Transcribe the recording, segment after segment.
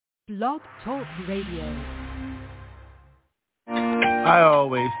Blog Talk Radio. I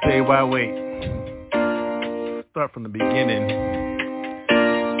always say, why wait? Start from the beginning.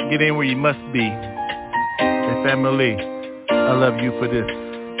 Get in where you must be. And family, I love you for this.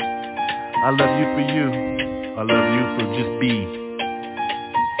 I love you for you. I love you for just be.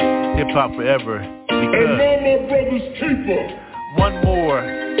 Hip-hop forever. Because one more,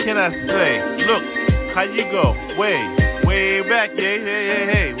 can I say, look, how you go? Way back,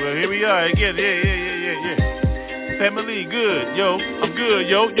 hey. Well, here we are again, yeah. Family, good, yo. I'm good,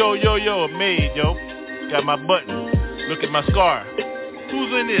 yo. I'm made, yo. Got my button. Look at my scar.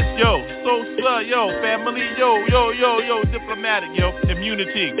 Who's in this, yo? So slug, yo. Family, yo. Diplomatic, yo.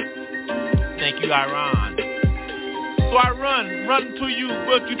 Immunity. Thank you, Iran. So I run to you,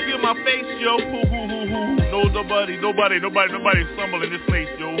 but you feel my face, yo. Hoo. No, nobody stumble in this place,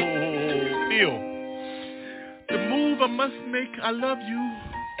 yo. Feel. The move I must make, I love you.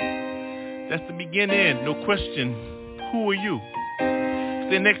 That's the beginning, no question. Who are you?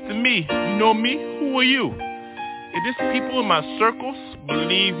 Stay next to me. You know me? Who are you? If this people in my circles,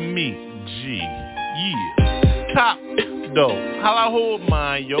 believe me, yeah. Top, though. How I hold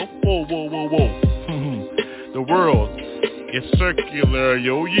mine, yo. Whoa. The world is circular,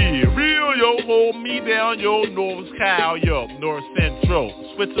 yo, yeah. Real, yo. Hold me down, yo. North Cal, yo. North Central,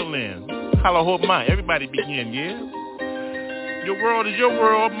 Switzerland. How I hold mine. Everybody begin, yeah? Your world is your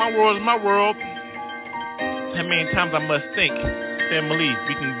world, my world is my world. How many times I must think, families,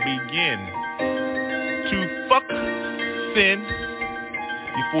 we can begin to fuck sin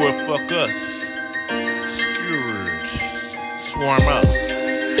before it fuck us. Scourge, swarm up.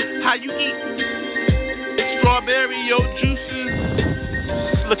 How you eat strawberry, yo,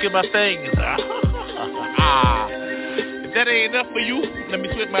 juices? Look at my things. If that ain't enough for you, let me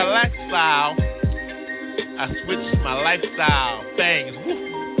switch my lifestyle. I switched my lifestyle. Fangs.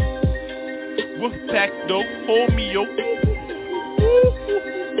 Woof pack dope. Hold me, yo.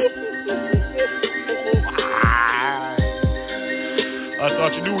 I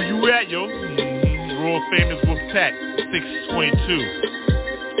thought you knew where you were at, yo. World famous Wolf Pack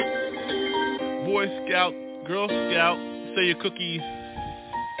 622. Boy Scout, Girl Scout, say your cookies.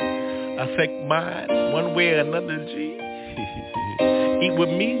 I take mine one way or another, G. Eat with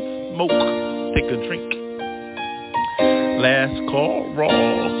me, smoke, take a drink. Last call, raw.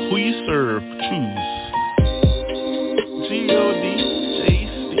 Who you serve? Choose. G-O-D-J-C.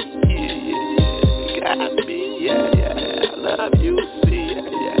 Yeah. Got me. Yeah. I love you. See.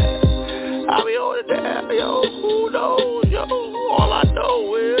 Yeah. I'll be on it down, yo. Who knows, yo? All I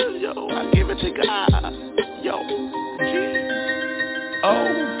know is, yo, I give it to God. Yo. G-O-D-J-C.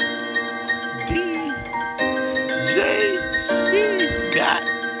 Got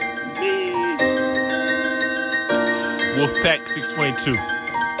me. Wolfpack 622.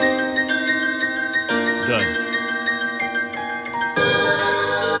 Done.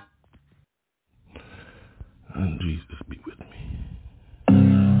 And Jesus be with me.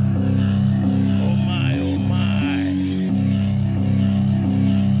 Oh my.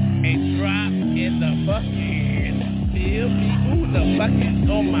 A drop in the bucket. Feel me, ooh, the bucket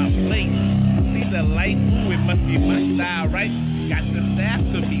on my plate. See the light, ooh, it must be my style, right? Got the staff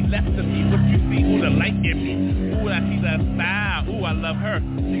to me, left to me. What you see, ooh, the light in me. Ooh, I see the style. Ooh, I love her.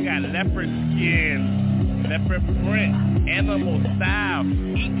 She got leopard skin, leopard print, animal style.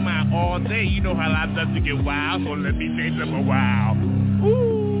 Eat my all day. You know how I love to get wild, so let me change them a while.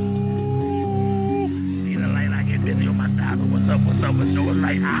 Ooh, see the light, I get busy on my style. What's up with no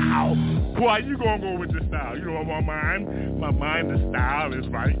light? Ow. Why you gonna go with the style? You know my mind? My mind, the style is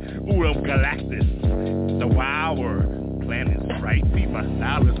right. Ooh, I'm Galactus, the wild word. Planets, right? See, my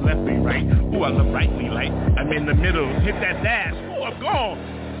style is left-way, right? Ooh, I love right-way light. I'm in the middle. Hit that dash. Ooh, I'm gone.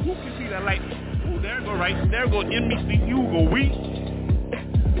 Who can see that light? Ooh, there go right. There go in me. See, you go wheat.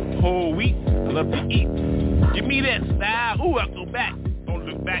 Whole wheat. I love to eat. Give me that style. Ooh, I go back. Don't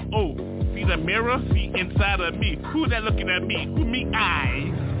look back. Oh, see the mirror? See inside of me. Who's that looking at me? Who me?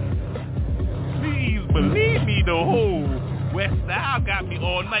 Eyes. Please believe me, the whole West style got me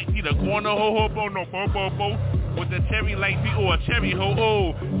all night. See the corner ho-ho-bo, no bo-bo-bo. With the cherry light, or a cherry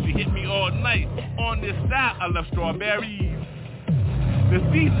ho-oh. She hit me all night. On this style, I love strawberries. The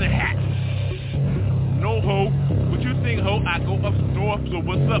season hat. No ho. What you think, ho? I go up north, so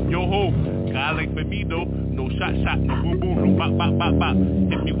what's up, yo ho? God like for me, though. No shot, no boom, no bop.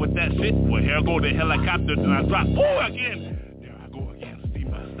 Hit me with that shit. Well, here go the helicopter, then I drop. Oh, again. There I go again. See,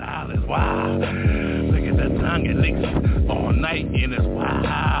 my style is wild. Look at that tongue, it licks all night, and it's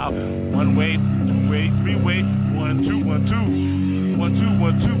wild. One way, two way, three way. 1, 2, 1, 2. 1, 2,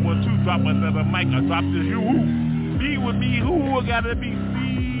 1, 2, 1, 2. Drop another mic. I drop this you. Be with me. Who I gotta be?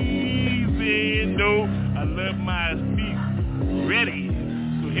 See. know I love my meat ready.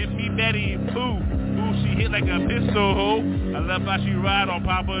 So hit me Betty Boo. Ooh, she hit like a pistol hoe. I love how she ride on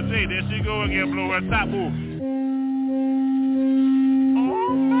Papa J. There she go again, blow her top. Ooh.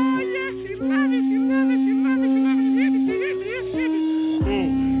 Oh my, yeah, she love it, she love it, she love it, she love it, she hit it, she hit it, she hit it.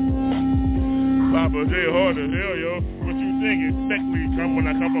 Ooh. Papa J hard as hell, yo. What you think? Expect me to come when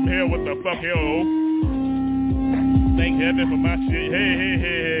I come from hell? What the fuck, hell, ho? Thank heaven for my shit. Hey, hey,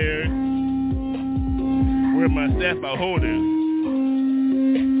 hey, hey. Where my staff I hold it.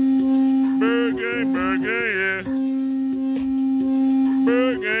 ByrdGang, yeah.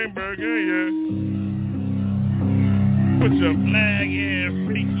 ByrdGang, yeah. Put your flag in,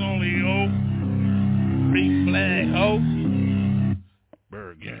 freaks only, ho. Freak flag, ho.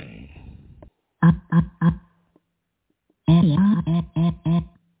 ByrdGang.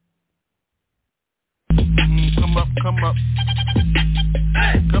 Come up.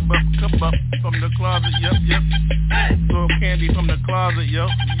 Hey. Come up from the closet, yep. Throw candy from the closet, yep.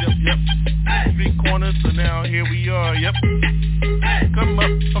 Hey. 3 corners, so now here we are, yep. Hey. Come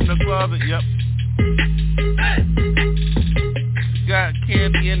up from the closet, yep. Hey. Got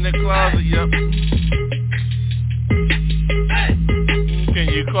candy in the closet, yep. Hey. Can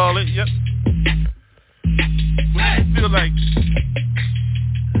you call it, yep? What you feel like?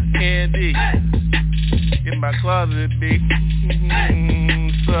 Candy. In my closet, big.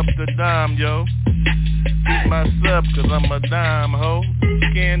 Sub to dime, yo. Eat my sub, cause I'm a dime, ho.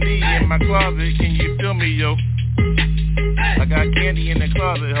 Candy in my closet, can you feel me, yo? I got candy in the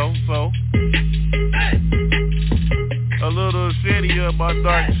closet, ho, so. A little shitty about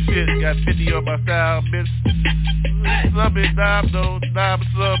dark shit. Got 50 on my style, bitch. Sub it, dime, though. Dime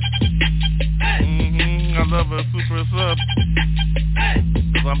sub. I love a super sub.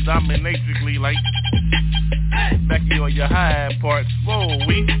 Cause I'm dominatrically like back here on your high parts. Whoa,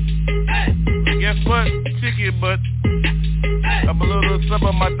 weak. And guess what? Chicken butt. I'm a little sub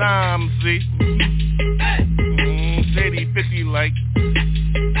on my dime, see? Shady 50 like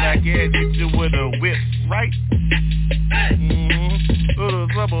black ass hit you with a whip, right? Little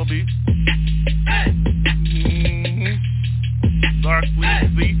sub on me. Dark sweet,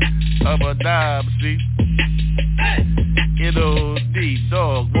 see? I'm a dime, see? N-O-D,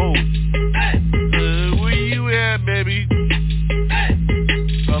 dog, whoa. Where you at, baby?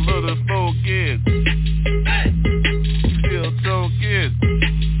 A little smoking. You still choking.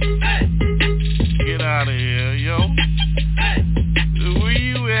 Get out of here, yo. Where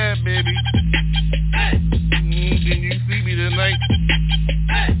you at, baby? Can you see me tonight?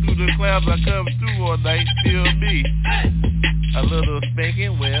 Through the clouds I come through all night, feel me. A little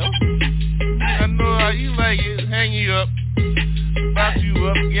spanking, well. I know how you like it, hang you up. Bounce you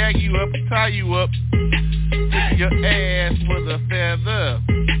up, gag you up, tie you up. Stick your ass with a feather.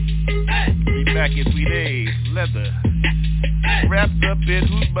 Be back in 3 days, leather. Wrapped up in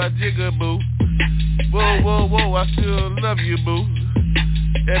who's my jigaboo. Whoa, I still love you, boo.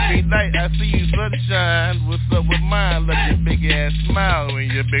 Every night I see you sunshine. What's up with mine? Love your big ass smile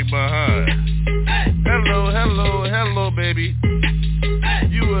and your big behind. Hello, baby.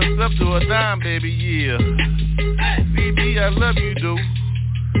 You was up to a dime, baby, yeah. See me, I love you, dude.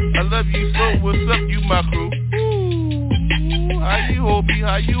 I love you so, what's up, you my crew? Ooh, how you hold me,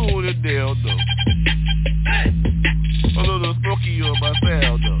 how you hold it down, though? A little smoky on my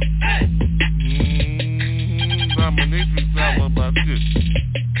sound, though. Dominatrix, all about this.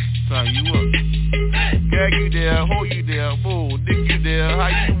 Tie you up. Gag you there, hold you there, whoa, dick you there, how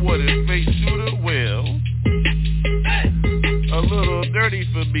you want it, face shooter, well. A little dirty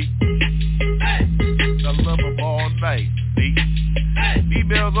for me. I love them all night, see?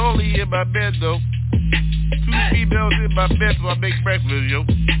 Females only in my bed, though. 2 females in my bed so I make breakfast, yo.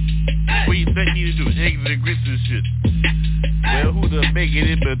 What you think me to do? Eggs and grits and shit. Well, who to make it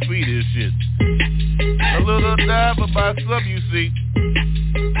in between this shit? A little dime for my sub, you see.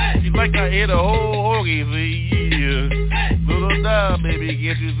 She like I hit a whole hoagie, see? Yeah. Little dime, baby,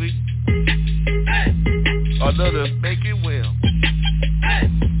 can't you see? Another spanking well.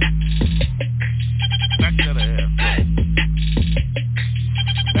 Back to the ass,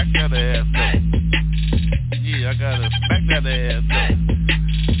 back to the ass, yeah, I gotta smack that ass,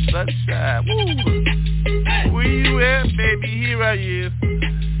 sunshine, woo. Where you at, baby? Here I am.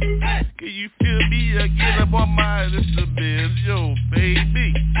 Can you feel me again? I'm on my little biz, yo,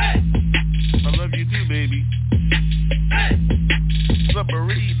 baby. I love you too, baby.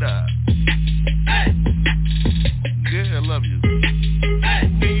 Submarina. Yeah, I love you.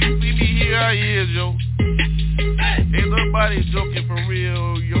 When you see me, here I is, yo. Ain't nobody joking for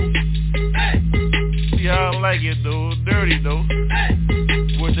real, yo. See how I like it, though. Dirty, though.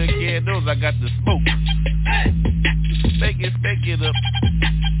 With the candles, I I got the smoke. Spank it up.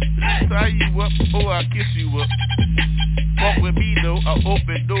 Tie you up before I kiss you up. Walk with me though, I'll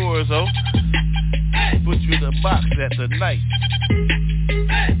open doors, oh. Put you in a box at the night.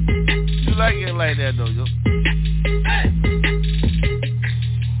 You like it like that though, yo.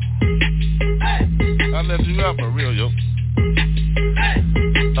 I left you out for real, yo.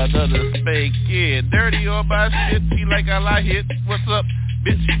 Another spanking. Dirty on my shit, feel like I like it. What's up?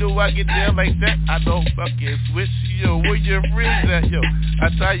 Bitch, you know I get down like that. I don't fucking switch. Yo, where your friends at, yo? I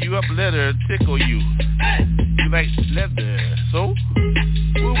tie you up, let her tickle you. You like leather, so? What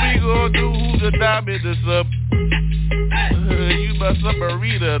we gonna do? Who the diamond is up? You my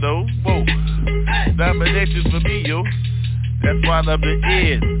submarina, though. Whoa. Nominations for me, yo. That's why I'm the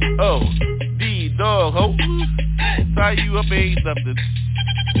N. Oh, D, dog, ho. Tie you up ain't nothing.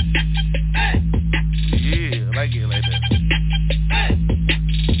 Yeah, I like it like that.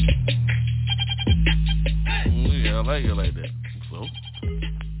 Yeah, I like it like that. So.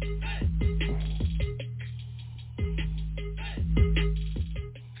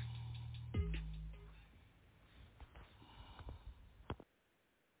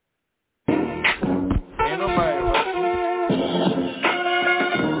 Ain't nobody rushing.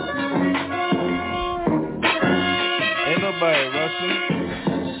 Ain't nobody rushing.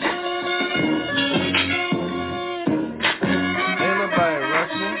 Ain't nobody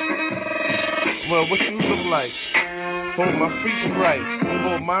rushing. Well, what you look like? Hold my feet right.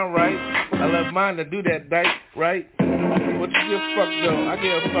 Hold mine right. I love mine to do that dice, right? What you get fucked up? I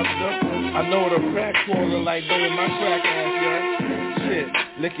get fucked up. I know what a crack corner like though in my crack ass, yeah. Shit,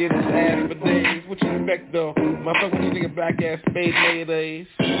 licking his ass for days. What you expect though? Motherfucker, what you think of black ass spade mayonnaise?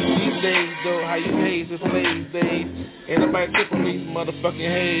 These days though, how you haze is slaves days. Ain't nobody tipping these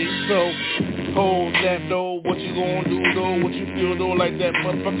motherfucking haze. So, hold that though. What you gonna do though? What you feel though like that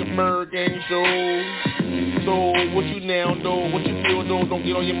motherfucking ByrdGang show? So, what you now though? What you feel though? Don't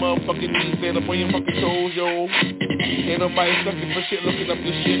get on your motherfucking knees, stand up on your fucking toes, yo. Ain't nobody sucking for shit, looking up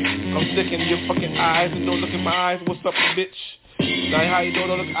this shit. I'm sticking your fucking eyes and don't look in my eyes. What's up, bitch? Now how you know,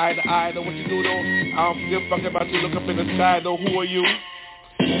 don't look eye to eye, know what you do though? I don't give a fuck about you, look up in the sky though, who are you?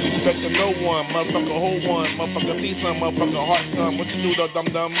 Respecting no one, motherfucker, hold one, motherfucker, see some, motherfucker, heart some, what you do though,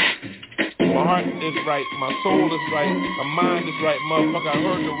 dum-dum? My heart is right, my soul is right, my mind is right, motherfucker, I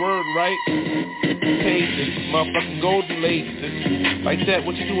heard the word right. Pages, motherfucking golden laces, like that,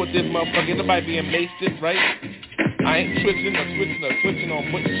 what you do with this motherfucker, ain't nobody being wasted, right? I ain't switching or switching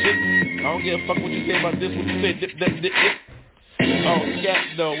on putting shit. I don't give a fuck what you say about this, what you say, dip. Oh,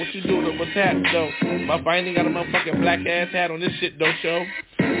 scat though, what you do though, what's that though? My ain't got a motherfucking black ass hat on this shit though, show.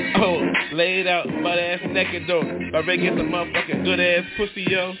 Oh, laid out, butt ass naked though. If I really get some motherfucking good ass pussy,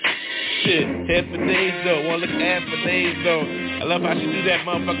 yo. Shit, head for days though, wanna look ass for days though. I love how she do that,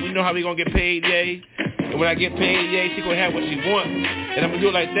 motherfucker. We know how we gonna get paid, yay. And when I get paid, yay, she gonna have what she want. And I'm gonna do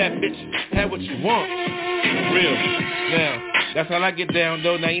it like that, bitch. Have what you want. Real. Now, that's how I get down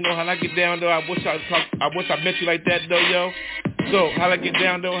though. Now you know how I get down though. I wish I met you like that though, yo. So, how I get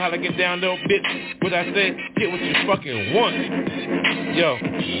down though, bitch. What I say, get what you fucking want. Yo,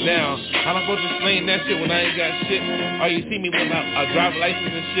 now, how I'm supposed to explain that shit when I ain't got shit? Or you see me with a driver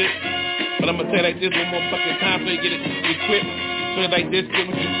license and shit? But I'm gonna tell you like this one more fucking time so you get it equipped. So like this, get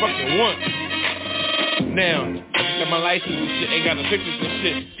what you fucking want. Now, I got my license and shit, ain't got no pictures and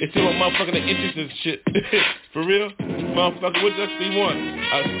shit. It's still a motherfucker that interests and shit. For real? Motherfucker, what does he want?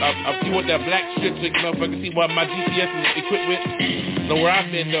 You want that black shit so you can motherfucker see what my GPS is equipped with? Know where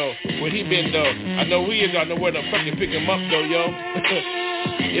I've been though, where he been though. I know who he is, I know where to fucking pick him up though, yo.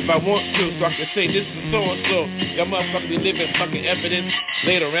 If I want to, so I can say this is so-and-so. Y'all motherfucker be living fucking evidence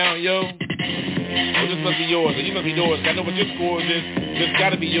laid around, yo. Well, this must be yours, or you must be yours. I know what your scores is. This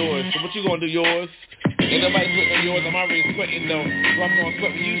gotta be yours. So what you gonna do, yours? Ain't nobody sweating on yours. I'm already sweating though. So I'm gonna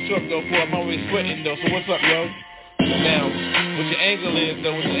sweat with you truck though. For I'm already sweating though. So what's up, yo? Now, what your angle is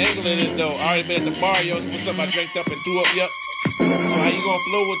though? I already been at the bar, yo. So what's up? I drank up and threw up, yup. So how you gonna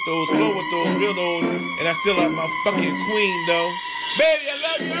flow with those, real those? And I still like my fucking queen though. Baby, I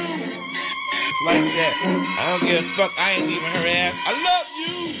love you. Like that. I don't give a fuck. I ain't leaving her ass. I love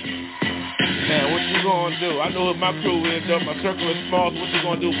you. Now, what you gonna do? I know what my crew is, though. My circle is small, so what you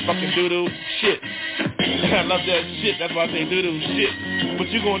gonna do? Fucking doo-doo? Shit. I love that shit. That's why I say doo-doo. Shit. What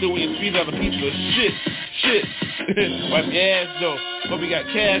you gonna do when you squeeze out a piece of shit? Shit. Wipe your ass, though. But we got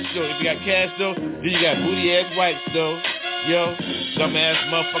cash, though. If you got cash, though, then you got booty-ass wipes, though. Yo, dumb-ass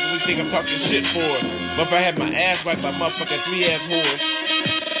motherfucker, what you think I'm talking shit for? But if I had my ass wiped by motherfucking 3-ass whores.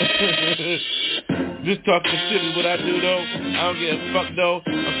 Just talking shit is what I do, though. I don't give a fuck, though.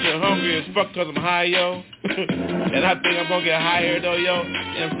 I'm still hungry as fuck cause I'm high, yo. And I think I'm gonna get higher, though, yo.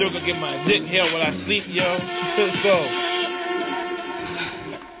 And I'm still gonna get my dick held while I sleep, yo. So...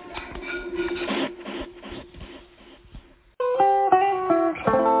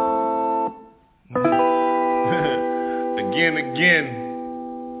 Again,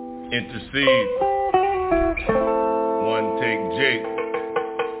 intercede. One take Jake.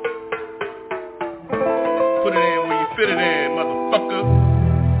 Put it in where you fit it in, motherfucker.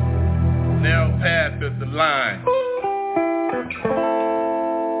 Now path is the line.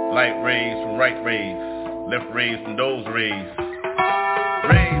 Light rays from right rays, left rays from those rays.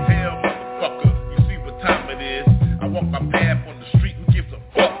 Rays, hell, motherfucker. You see what time it is. I walk my path on the street. Who gives a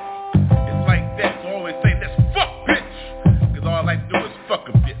fuck? It's like that, so I always say let's fuck, bitch. All I like to do is fuck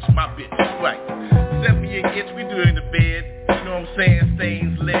a bitch, my bitch, right. 7 year itch, we do it in the bed. You know what I'm saying?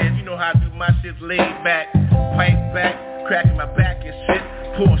 Stains lead. You know how I do my shit laid back. Pipe back, cracking my back and shit.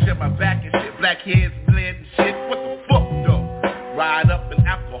 Pull shit my back and shit. Black heads bled and shit. What the fuck though? Ride up in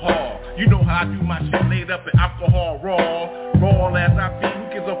alcohol. You know how I do my shit laid up in alcohol raw. Raw as I be. Who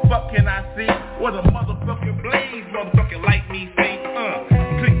gives a fuck can I see? What a motherfucking blaze, motherfucking like me see.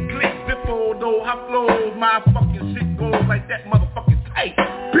 Click, click, zippo, though. I flows, my fucking shit goes like that motherfucking tight,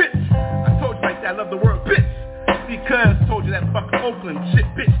 bitch. I told you like that, I love the word bitch. Because I told you that fucking Oakland shit,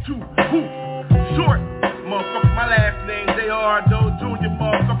 bitch, too. Who? Short, motherfucker, my last name, J.R. Doe Jr.,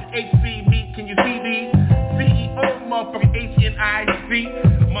 motherfucking H.C. Me, can you see me? CEO, motherfucking H.N.I.C.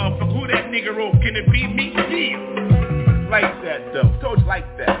 Motherfucker, who that nigga wrote? Can it be me? Yeah. Like that, though. Told you like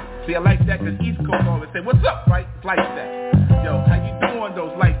that. See, I like that because East Coast always say, what's up, right? It's like that. Yo, how you doing,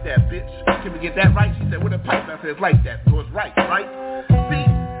 those like that, bitch? Can we get that right? She said, with a pipe. I said, it's like that. So it's right, right? See,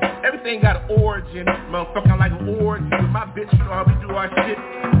 everything got an origin. Motherfucker, I like an origin with my bitch. You know how we do our shit.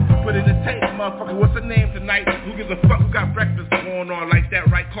 Put it in the tape, motherfucker. What's her name tonight? Who gives a fuck? Who got breakfast going on like that,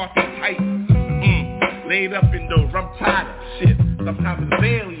 right? Coffee tight. Laid up in those rum chata shit. Sometimes it's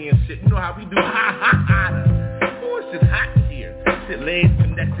alien shit. You know how we do ha. Oh, it's just hot here. Shit, legs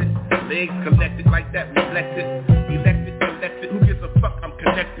connected like that. Reflected, elected, collected. Who gives a fuck? I'm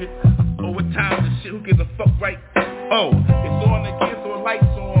connected. Over time, the shit. Who gives a fuck, right? Oh, it's on again, so the lights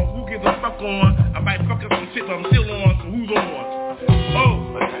on. Who gives a fuck on? I might fuck up some shit, but I'm still on. So who's on?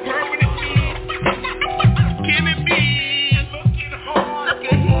 Oh, permanent me. Can it be? Looking hard. Look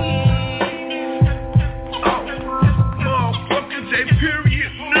at him. J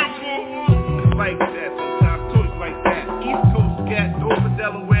period, nigga. Like that, sometimes toys like that. East Coast cat, over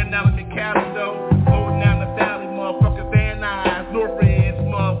Delaware, now I'm in Cali, though. Over down the valley, motherfucker, Van Nuys, North Reds,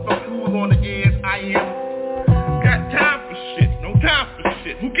 motherfucker, who's on the edge? I am. Got time for shit, no time for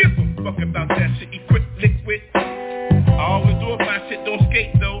shit. Who gives a fuck about that shit? Equip liquid. I always do it, my shit don't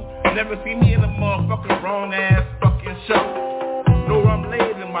skate, though. Never see me in a motherfucking wrong ass fucking show. Know I'm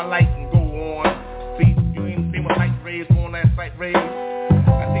laid in my light and go on. See, you ain't seen my light rays on that sight rays.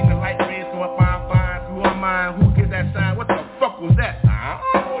 I seen the light rays go up my fine. Who am I? Who gives that sign? What the fuck was that? I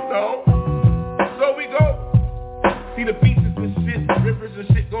don't know. So we go. See the beaches and shit, the rivers and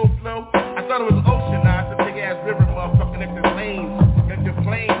shit go flow. I thought it was an ocean. Nah, it's a big ass river, motherfucker. Next to lanes, next to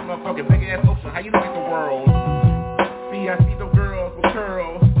planes, motherfucker. Big ass ocean. How you look at the world? See, I see the girls with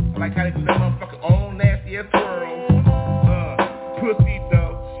curls. I like how they do that motherfucker own nasty ass twirls. Pussy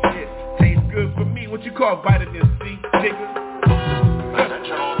though, shit tastes good for me. What you call vitamin C, nigga?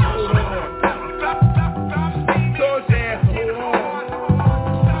 Hold on. Told your ass to hold on.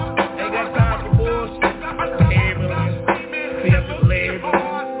 Ain't got time for bullshit. Ambulance, see up the label.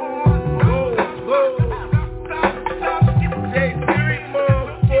 Go. J period,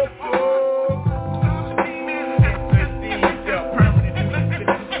 motherfucker.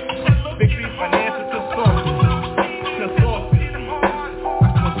 Big B financial consultant.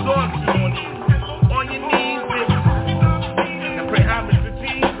 On your knees, bitch. And pray homage to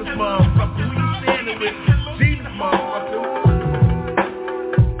Jesus, motherfucker. Who you standing with? Jesus, motherfucker.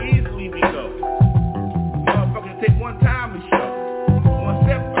 Easily we go. Motherfucker, take one time we show. One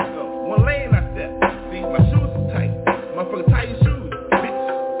step I go. One lane I step. See, my shoes are tight. Motherfucker, tie your shoes, bitch.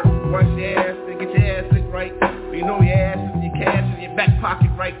 Wash your ass and get your ass licked right. So you know your ass and your cash in your back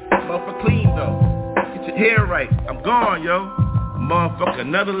pocket right. Motherfucker, clean though. Get your hair right. I'm gone, yo. Motherfucker,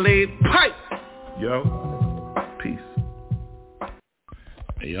 another laid pipe. Yo, peace.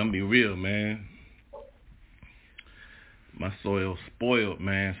 Hey, I'm be real, man. My soil spoiled,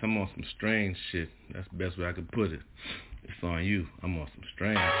 man. So I'm on some strange shit. That's the best way I could put it. It's on you. I'm on some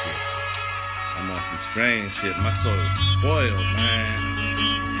strange shit. My soil spoiled,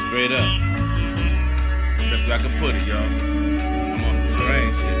 man. Straight up. Best way I could put it, y'all. I'm on some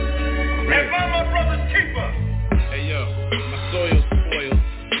strange shit. And my brother's keeper. Hey yo, my soil's spoiled,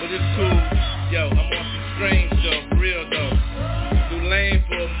 but it's cool. Yo, I'm on some strange though, for real though. Too lame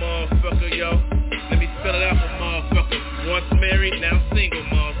for a motherfucker, yo. Let me spell it out for motherfucker. Once married, now single,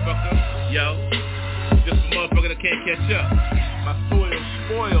 motherfucker. Yo, just a motherfucker that can't catch up. My soil's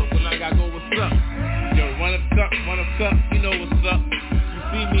spoiled, so now I gotta go, what's up? Yo, run up, you know what's up. You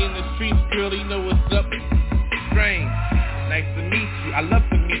see me in the streets, girl, you know what's up. Strange, nice to meet you, I love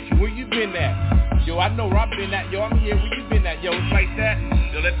to meet you. Where you been at? Yo, I know where I've been at. Yo, I'm here, where you been at? Yo, it's like that.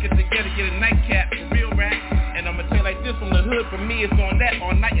 Yo, let's get together, get a nightcap, for real rap. And I'ma tell you like this, from the hood, for me, it's on that,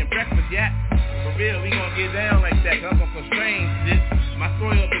 all night and breakfast, yeah. For real, we gon' get down like that, cause I'm on some strange shit. My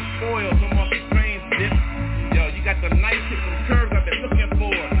soil been spoiled, so I'm on some strange shit. Yo, you got the nice hips and curves I've been looking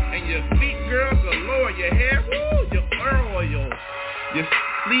for. And your feet, girl, galore, your hair, woo, your oil, your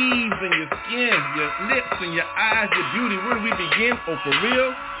sleeves and your skin, your lips and your eyes, your beauty. Where do we begin? Oh, for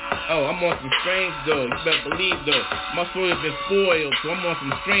real? Oh, I'm on some strange though. You better believe though. My soil been spoiled, so I'm on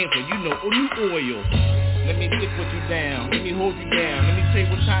some strange, so you know, new oil. Let me stick with you down. Let me hold you down. Let me tell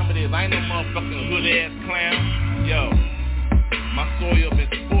you what time it is. I ain't no motherfucking hood ass clown. Yo, my soil been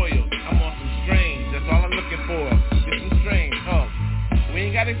spoiled. I'm on some strange. That's all I'm looking for. Get some strange. Oh,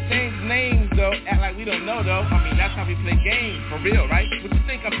 we ain't gotta exchange names though. Act like we don't know though. I mean, that's how we play games for real, right? What you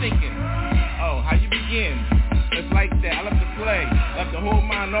think I'm thinking? Oh, how you begin? It's like that. I love to play. I love to hold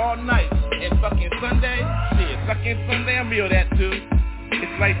mine all night. And fucking Sunday, shit, fucking Sunday, I'm real that too.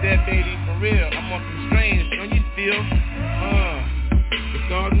 It's like that, baby, for real. I'm on some strange. Don't you feel? It's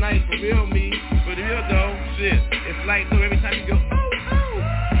all night for real, me. For real though, shit. It's like though every time you go,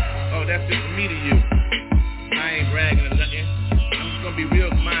 oh, that's just from me to you. I ain't bragging or nothing. I'm just gonna be real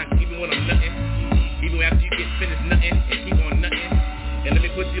with mine, even when I'm nutting. Even after you get finished nutting and keep on nutting. And let me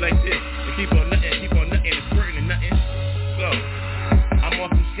put you like this. And keep on nutting, and squirting and nutting. So, I'm on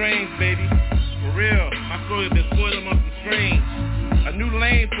some strange, baby. For real. My soul has been spoiled, I'm on some strange. A new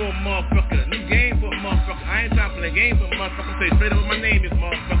lane for a motherfucker. A new game for a motherfucker. I ain't trying to play games for a motherfucker. Say straight up what my name is,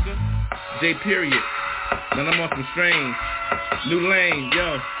 motherfucker. J period. Then I'm on some strange. New lane,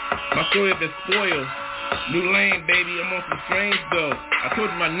 yo. My soul has been spoiled. New lane, baby. I'm on some strange, though. I told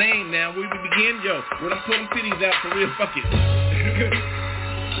you my name now. Where we begin, yo. When I'm pulling titties out for real, fuck it.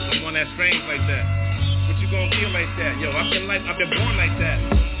 I'm on that strange like that. What you gonna feel like that? Yo, I've been born like that.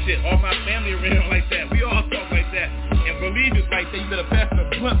 Shit, all my family around like that. We all talk like that. And believe it's like that. You better pass the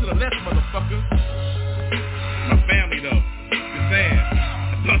blunt to the left, motherfucker. My family, though. Just saying. I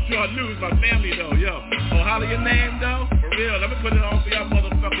thought y'all knew it was my family, though, yo. Oh, holler your name, though? For real. Let me put it on for y'all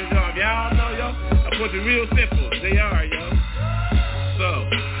motherfuckers, yo. If y'all don't know, yo, I put it real simple. They are, yo. So,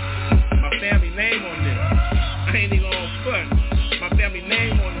 my family name on this. I ain't even on foot. My family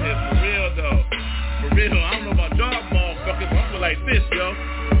name on this. For real, though. For real. I don't know about y'all motherfuckers, but I feel like this, yo.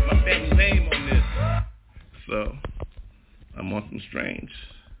 My family name on this. So, I'm on some strange.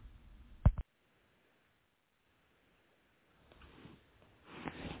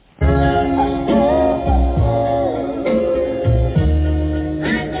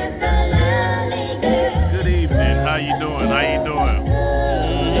 Good evening. How you doing?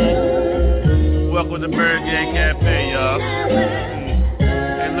 Welcome to ByrdGang Cafe, y'all.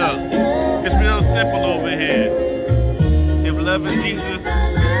 Hey, look. It's real simple over here. If loving Jesus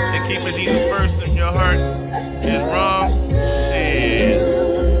and keeping Jesus first in your heart is wrong, shit,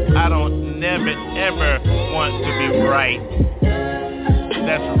 I don't never ever want to be right.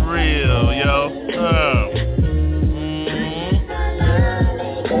 That's real, yo.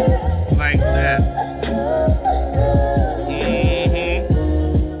 Like that.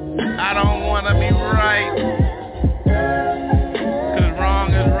 I don't want to be right. Cause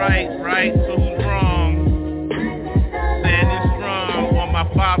wrong is right? So who's wrong? Standing strong on my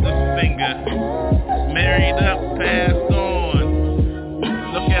father's finger. Married up, passed on.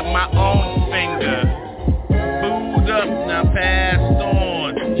 Look at my own finger. Booed up, now passed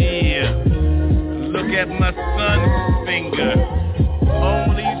on. Yeah. Look at my son's finger.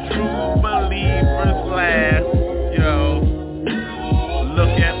 Only true believers last. Yo.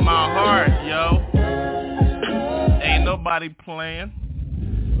 Look at my heart, yo. Ain't nobody playing.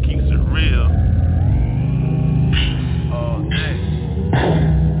 Keeps it real. All day.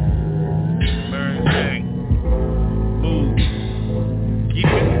 ByrdGang. Move. Keep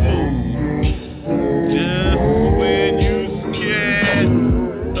it smooth. Just when you scared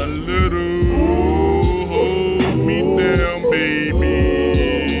a little, hold me down, baby.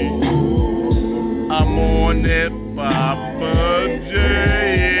 I'm on that Papa J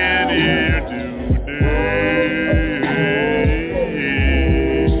here today.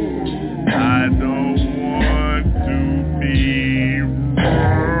 I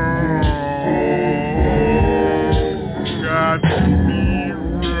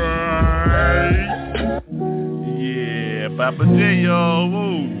But then y'all,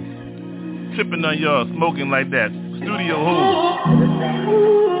 whoa, tripping on y'all, smoking like that. Studio who?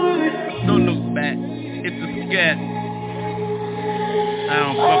 Don't look back. It's a scat. I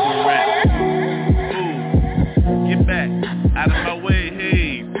don't fuck with rap. Ooh, get back, out of my way,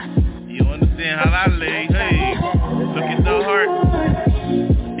 hey. You understand how I lay, hey. Look at the heart,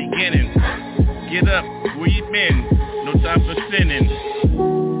 beginning. Get up, where you been? No time for sinning.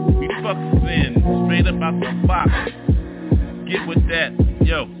 We fuck sin, straight up out the box. Get with that,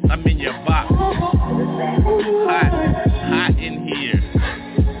 yo, I'm in your box. Hot in here.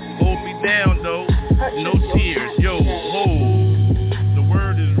 Hold me down though, no tears, yo, hold. The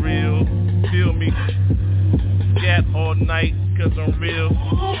word is real, feel me. Scat all night, cause I'm real.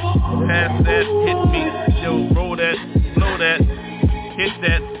 Pass that, hit me, yo, roll that, blow that, hit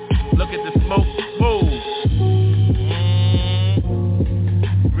that. Look at the smoke, whoa.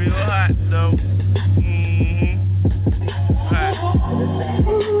 Real hot though. Hot.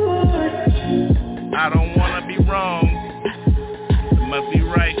 I don't wanna be wrong. It must be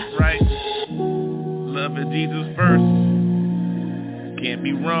right. Love is Jesus first. Can't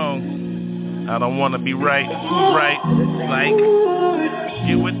be wrong. I don't wanna be right. Who's right? Like,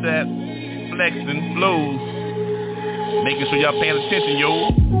 get with that. Flexing flows. Making sure y'all paying attention,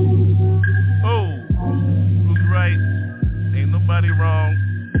 yo. Oh, who's right? Ain't nobody wrong.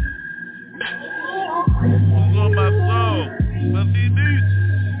 Who's on my soul? Must be beats.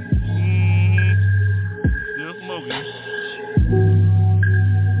 Still smoking.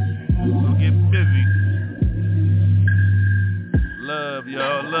 So get busy. Love,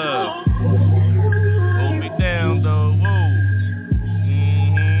 y'all, love. Hold me down, though, whoa.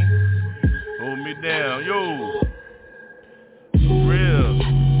 Hold me down, yo. Real.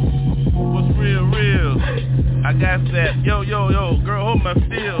 What's real? I got that. Yo, girl, hold my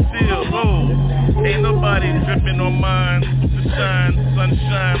feel, whoa. Ain't nobody tripping on mine. The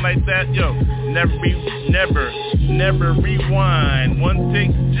sunshine like that, yo. Never rewind. One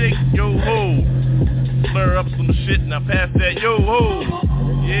take, Jake, yo, ho. Slur up some shit, now pass that, yo, ho.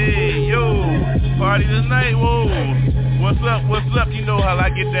 Yeah, yo. Party tonight, whoa. What's up? You know how I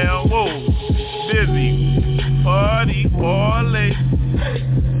get down, whoa. Busy. Party, parlay.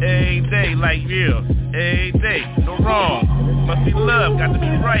 Every day, like real. Every day, no wrong. Must be love, got to be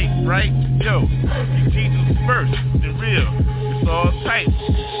right? Yo, you Jesus first, and real. It's all tight,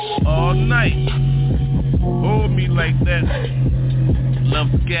 all night. Hold me like that. Love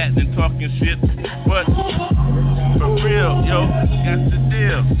scatting and talking shit, but for real, yo, got the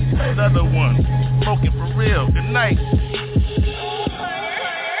deal. Another one, smoking for real. Good night.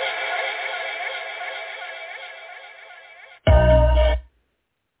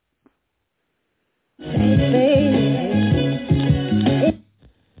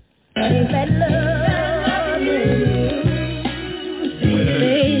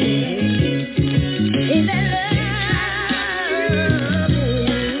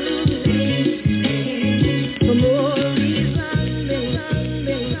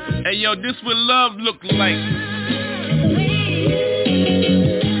 Hey yo, this what love look like.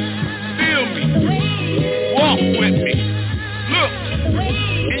 Feel me, walk with me. Look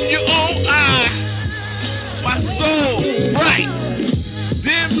in your own eye, my soul bright.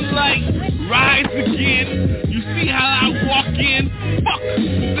 Dim light, rise again. You see how I walk in? Fuck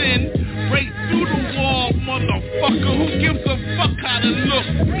sin, break through the wall, motherfucker. Who gives a fuck how to look?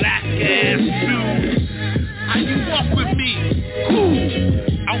 Black ass dude. How you walk with me? Cool.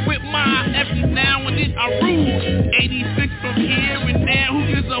 I whip mine every now and then. I rule 86 from here and there. Who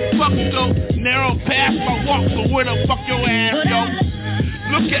gives a fuck though? Narrow path my walk, so where the fuck your ass, yo?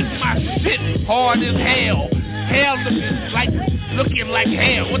 Look at my shit, hard as hell. Hell looking like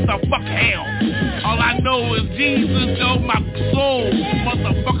hell. What the fuck hell? All I know is Jesus, though, my soul.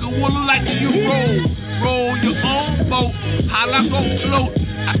 Motherfucker, what like you roll your own boat. How I go float?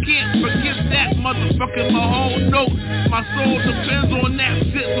 I can't forget that, motherfucker, my whole note. My soul depends on that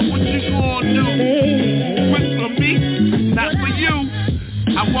shit, so what you gonna do? Quit for me, not for you.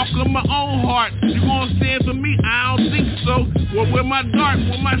 I walk on my own heart. You gonna stand for me? I don't think so. Well, where my dart,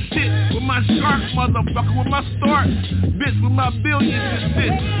 where my shit, where my shark, motherfucker, where my start, bitch, with my billions and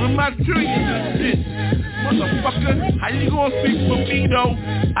shit, with my trillions and shit. Motherfucker, how you gonna speak for me though?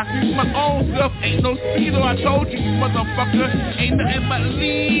 I speak for my own self, ain't no speedo, I told you, motherfucker. Ain't nothing but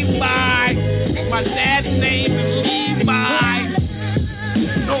Levi. My dad's name is Levi.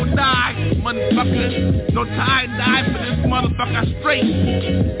 No die, motherfucker. No tie-dye for this motherfucker straight.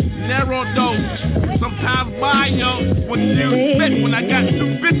 Narrow dose. Sometimes buy, yo. What do you expect when I got 2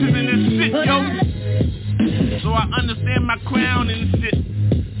 bitches in this shit, yo? So I understand my crown and shit.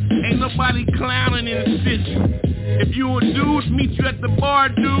 Ain't nobody clowning in this shit. If you a dude, meet you at the bar,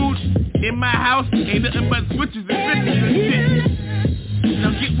 dude. In my house, ain't nothing but switches and bitches and shit.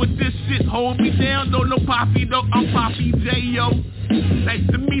 Now get with this shit, hold me down, no Poppy, no, I'm Poppy J, yo. Nice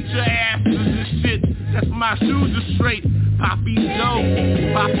to meet your asses and shit. That's why my shoes are straight. Poppy Joe,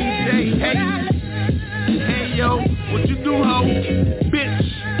 Poppy J, hey. Hey yo, what you do, ho? Bitch,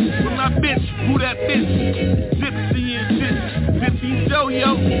 with my bitch, who that bitch? Gypsy and shit, Gypsy Joe,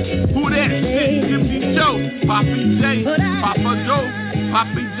 yo. Who that shit? Gypsy Joe, Poppy J, Papa Joe,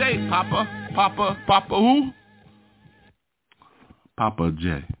 Poppy J, Papa who? Papa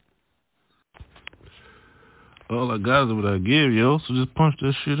J. All I got is what I give, yo, so just punch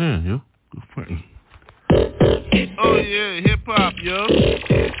that shit in, yo. Oh yeah, hip hop, yo.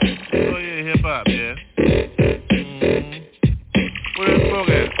 Oh yeah, hip hop, yeah. Where that smoke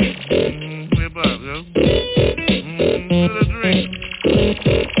at? Hip hop, yo. Get a drink.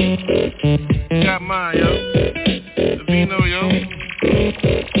 Got mine, yo. The vino, yo.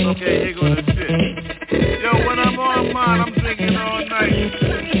 Okay, here go the shit. Yo, when I'm on mine, I'm drinking all night.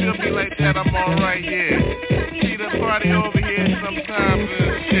 Feel me like that, I'm alright, yeah. See the party over here sometimes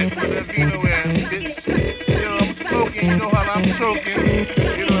and shit. Where the vino at, bitch. Yo, I'm smoking, you know how I'm choking.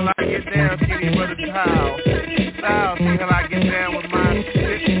 You know how I get down, skinny brother Tile. Style, see how I get down with my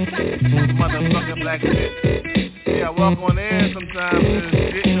shit. Motherfucking black shit. Yeah, I walk on air sometimes and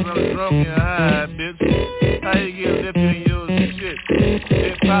shit, cause I'm drunk and high, bitch. How you get lifted in your shit?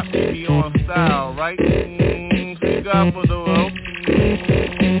 Hip hop to be on style, right? Speak up for the world.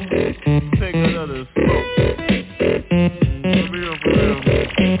 Take another smoke. For real.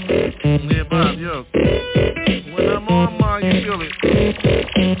 Hip hop, yo. When I'm on mine, you feel it.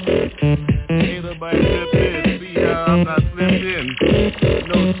 Ain't nobody slip in. See how I'm not slipped in.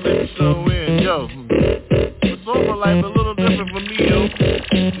 No slip show in, yo. It's over life a little different for me, yo.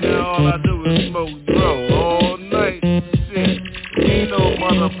 Now all I do is smoke dro all night. Shit. You know,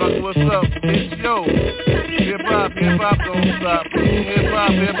 motherfucker, what's up, bitch, yo. Hip hop don't stop. Hip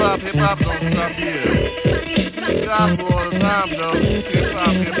hop don't stop here. Gospel all the time, though. Hip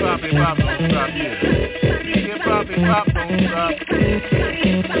hop don't stop here. Hip hop don't stop.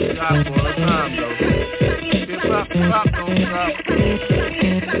 Gospel all the time, though. Hip hop don't stop.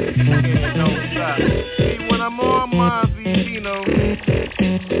 It don't stop. See, when I'm on my Vino,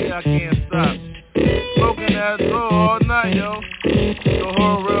 see, I can't stop. Smoking that door all night, yo. The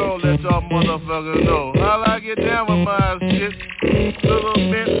whole world let y'all motherfuckers know. How I get down with my shit. Little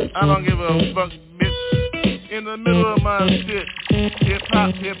bit, I don't give a fuck, bitch. In the middle of my shit. Hip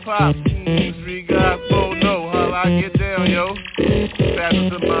hop. Street guys don't know how I get down, yo. Faster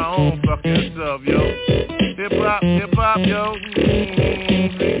to my own fucking self, yo. Hip hop, yo.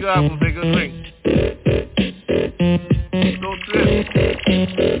 Street guys will take a drink. Don't trip.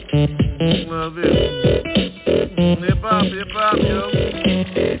 Love it. Hip hop, yo.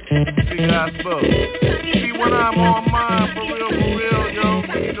 Street guys spoke. See, when I'm on mine, for real, yo,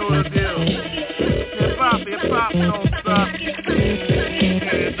 you know the deal. Hip hop don't stop.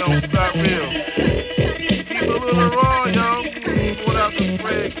 And it don't stop real. Keep a little raw, yo. Pull out the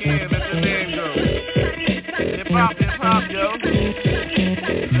spray can, let the name go. Hip hop, yo.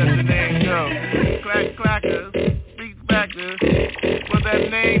 Let the name go. Clackers, beat backers. What that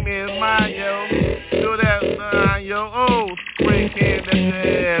name is, mine, yo. Do that sign, yo. Oh, spray can, let your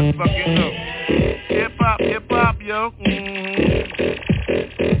ass fucking go. Hip hop, yo.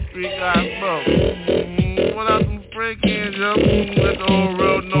 Street guys smoke. Pull out some spray cans, yo. Let the whole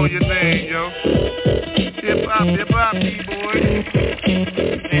world know your name, yo. Hip hop, B-boy.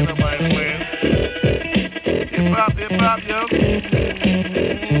 Ain't nobody playing. Hip hop, yo. Street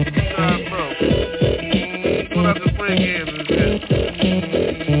guys smoke. Pull out the spray cans and shit.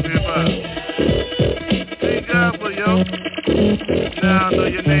 Hip hop. Street guys, yo. Now I know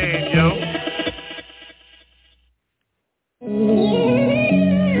your name, yo.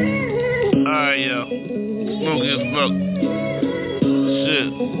 Alright, yo. Smoky as fuck. Shit.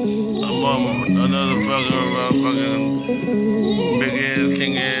 I'm on another fucking big ass,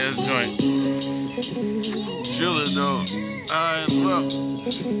 king ass joint. Chill it though. Alright, fuck.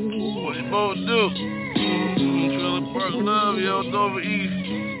 What you both do? Trailer Park Love, yo, Dover East.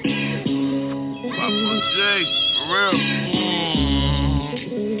 Papa J, for real.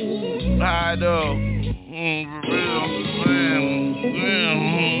 Alright, though. For real, man.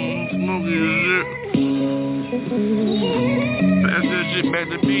 Smoky as shit. Pass that shit back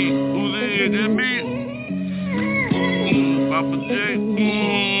to me. Who's in here? Just me. Papa J.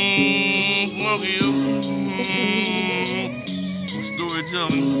 Smoky, yo.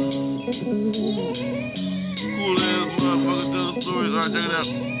 Storytelling. Cool ass motherfucker tell the stories. Alright, check it out.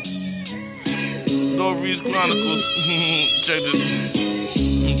 Stories Chronicles. Check this.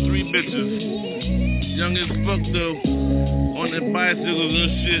 3 bitches. Young as fuck though. On their bicycles and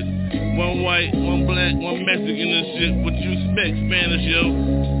shit. 1 white, 1 black, 1 Mexican and shit. What you expect? Spanish, yo.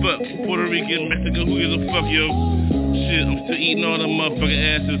 Fuck. Puerto Rican, Mexican, who gives a fuck, yo? Shit, I'm still eating all them motherfucking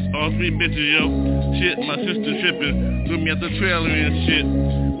asses. All 3 bitches, yo. Shit, my sister tripping. Threw me out the trailer and shit.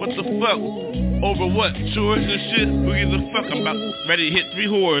 What the fuck? Over what? Chores and shit? Who gives a fuck? I'm about ready to hit 3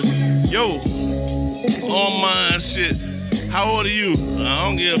 whores. Yo. All mine, shit. How old are you? I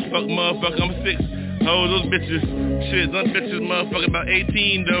don't give a fuck, motherfucker. I'm 6. How old those bitches? Shit, them bitches motherfucker about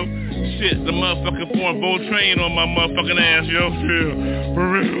 18 though. Shit, the motherfucker pouring Bolt Train on my motherfucking ass, yo. Shit,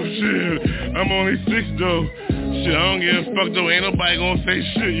 for real, shit. I'm only 6 though. Shit, I don't give a fuck though. Ain't nobody gonna say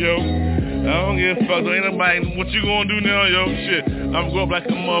shit, yo. I don't give a fuck though. Ain't nobody. What you gonna do now, yo? Shit, I'm going up like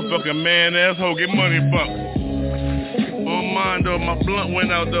a motherfucking man asshole. Get money, fuck. On mine though, my blunt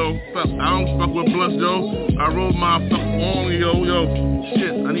went out though. Fuck, I don't fuck with blunts though. I rolled my fuck on, yo.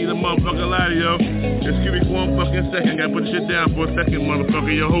 Shit, I need a motherfucking lighter, yo. Just give me 1 fucking second. Gotta put the shit down for a second,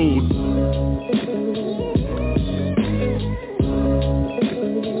 motherfucker. Yo, hold.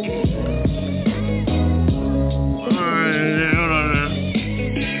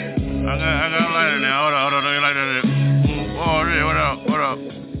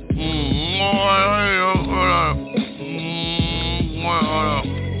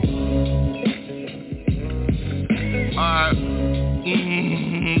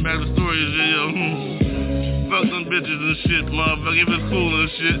 Back to the story, yo. Fuck them bitches and shit, motherfucker. If it's cool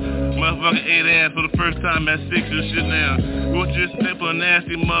and shit, motherfucker ate ass for the first time at 6 and shit now. What you expect for a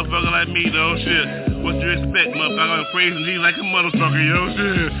nasty motherfucker like me, though, shit? What you expect, motherfucker? I'm praising G like a motherfucker, yo,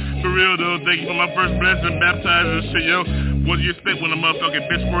 shit. For real, though, thank you for my first blessing, baptized and shit, yo. What do you expect when a motherfucking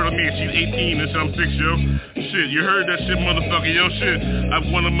bitch squirted me and she's 18 and shit, I'm 6, yo? Shit, you heard that shit, motherfucker, yo, shit. I've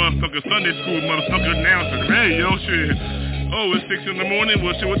won a motherfucking Sunday school, motherfucker, announcer. Hey, yo, shit. Oh, it's 6 in the morning?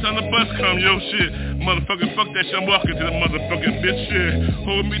 Well, shit, what time the bus come? Yo, shit. Motherfucker, fuck that shit. I'm walking to the motherfucking bitch, shit.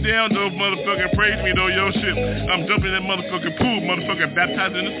 Hold me down, though, motherfucker. Praise me, though, yo, shit. I'm jumping in that motherfucking pool, motherfucker.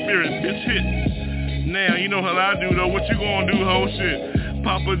 Baptized in the spirit, bitch, shit. Now, you know how I do, though. What you gonna do, ho, shit?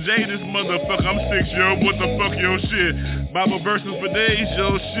 Papa J, this motherfucker. I'm 6, yo. What the fuck, yo, shit? Bible verses for days,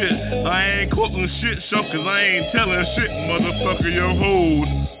 yo, shit. I ain't quoting shit, show, cause I ain't telling shit, motherfucker, yo, hold.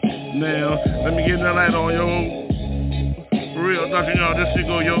 Now, let me get that light on, yo. For real, Dr. Y'all, this shit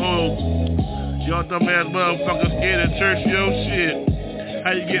go, yo, y'all dumbass motherfuckers scared of church, yo, shit.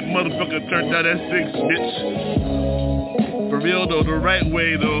 How you get motherfucker turned out at 6, bitch? For real, though, the right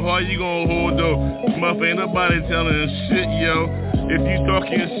way, though. How you gonna hold, though? Motherfucker, ain't nobody telling shit, yo. If you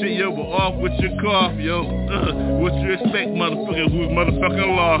talking shit, yo, but off with your cough, yo. What you expect, motherfucker, who's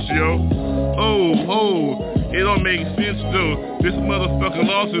motherfucking lost, yo? Oh. It don't make sense though. This motherfucker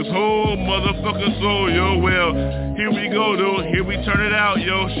lost his whole motherfucking soul, yo. Well, here we go though. Here we turn it out,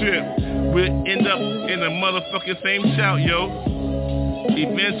 yo. Shit. We'll end up in the motherfucking same shout, yo.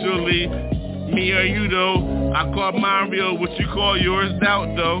 Eventually, me or you though. I call mine real, what you call yours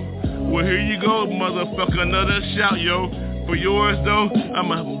doubt though. Well, here you go, motherfucker. Another shout, yo. For yours though,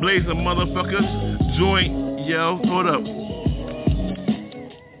 I'ma blaze a motherfucker's joint, yo. Hold up.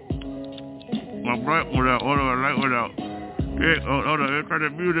 My bright without, hold on, light without. Yeah, hold on, let's turn the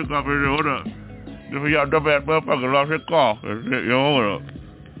music up here, hold up. If y'all dumbass motherfucker lost his cough. Yo,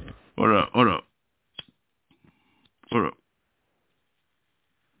 hold up.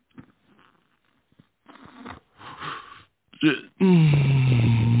 Shit.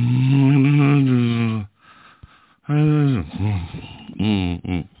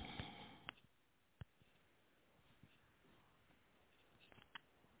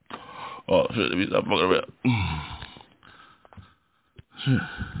 Oh shit, let me stop fucking around. Shit.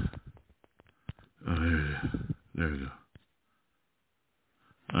 Oh, there we go.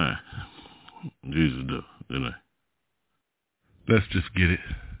 Alright. Jesus though, didn't I? Let's just get it.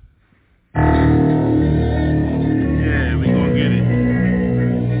 Yeah, we gonna get it.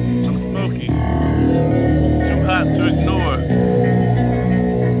 I'm smoky. Too hot to ignore.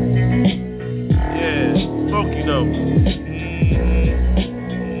 Yeah, smoky though.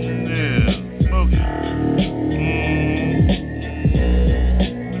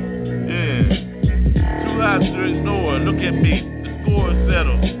 To ignore. Look at me. The score is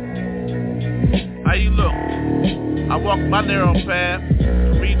settled. How you look? I walk my narrow path,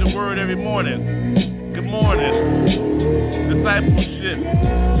 read the word every morning. Good morning. Discipleship.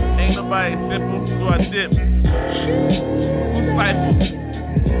 Ain't nobody simple, so I dip. Disciple.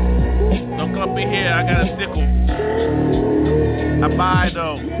 Don't come in here, I got a sickle. I buy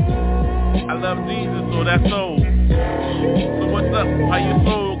though. I love Jesus, so that's soul. So what's up? How your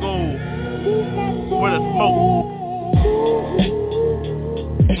soul goes? Where the smoke?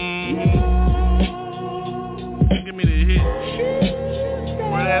 Give me the hit.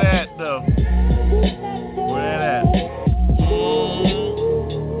 Where that at though? Where that at?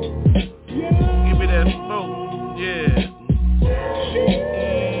 Give me that smoke. Yeah.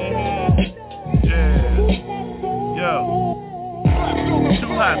 Yeah. Yo.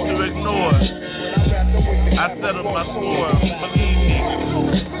 Too hot to ignore. I settled my score. Believe me.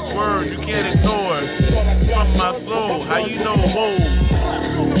 Word you can't ignore. From my soul. How you know? Whoa.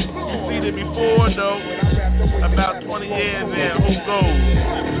 You seen it before though. About 20 years in. Who goes?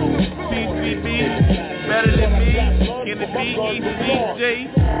 PCB. Better than me. Can it be ECJ?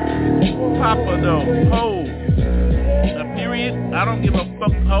 Papa though. Ho. A period. I don't give a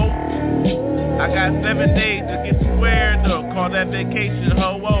fuck, ho. I got 7 days to get squared though. Call that vacation,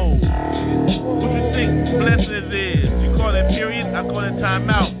 ho. Whoa. What you think blessings is? You call it period? I call it time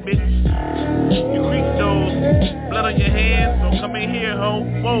out, bitch. You creep those. Blood on your hands. So come in here, ho.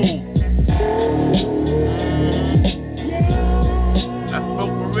 Whoa. I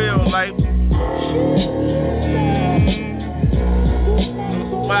spoke for real life. No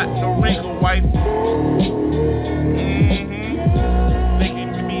spot, no wrinkle, wife.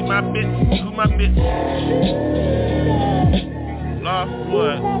 Thinking to be my bitch, who my bitch? Lost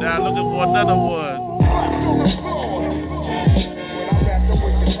one, now looking for another one.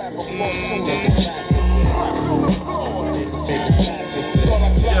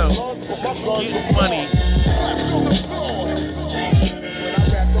 Yo, get money.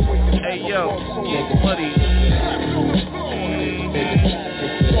 Hey yo, get money.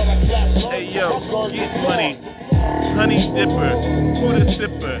 Hey yo, get money. Honey dipper, Buddha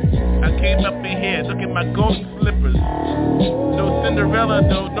sipper. I came up in here, look at my golden slippers. No Cinderella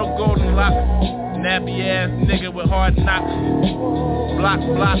though, no golden locks. Nappy ass nigga with hard knocks. Block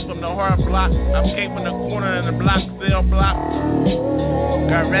from the hard block. I came from the corner in the block, sale block.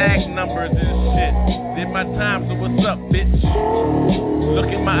 Got rag numbers and shit. Did my time, so what's up, bitch? Look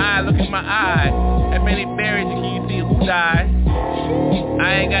in my eye, look in my eye. How many berries can you see who died?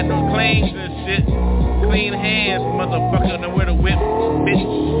 I ain't got no claims and shit. Clean hands, motherfucker, know where to whip, bitch.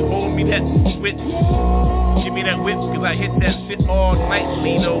 Hold me that switch. Give me that whip, cause I hit that shit all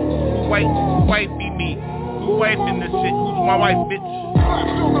nightly, though. Who wife be me? Who wife in this shit? Who's my wife, bitch?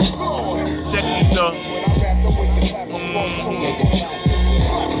 Check me, though.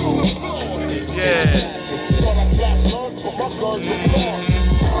 Yeah.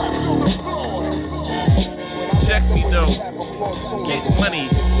 Check me, though. Get money.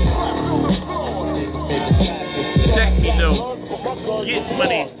 Check me though. Get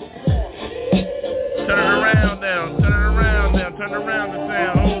money. Turn it around now. Turn it around now. Turn around the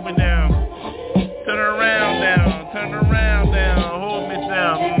sound. Hold me down. Turn it around now. Turn it around now. Hold me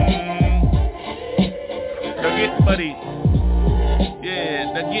down. Now get money.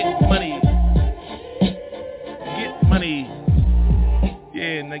 Yeah, now get money. Get money.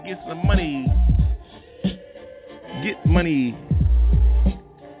 Yeah, now get some money. Get money.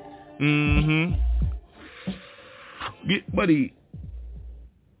 Get money.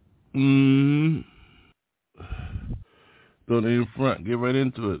 Don't in front. Get right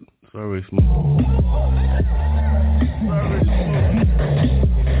into it. Sorry, Smooth. Sorry, Smooth.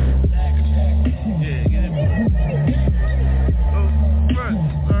 Yeah, get into it. Oh, front.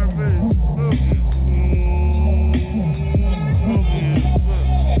 Sorry, Smooth.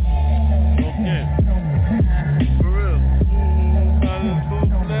 Okay. For real.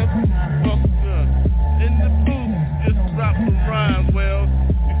 In the booth, just drop some rhymes. Well,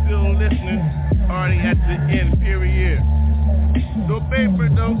 you still listening? Already at the end, period. No paper,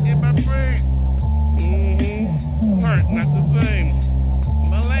 don't get my brain. Hurt, not the same.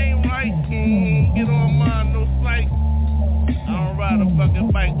 My lane right, get on mine, no sight. I don't ride a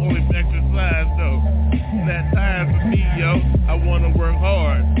fucking bike, only for exercise though. That time for me, yo. I wanna work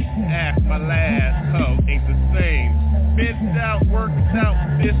hard. Ask my last hoe, ain't the same. Bent out, worked out,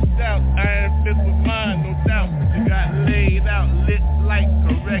 fist out. Iron fist with mine, no doubt. You got laid out, lit light,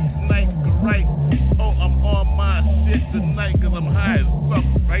 correct night, correct. Oh, I'm on my shit tonight, cause I'm high as fuck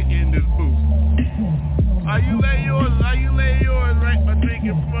right in this booth. How you lay yours? Right, my drink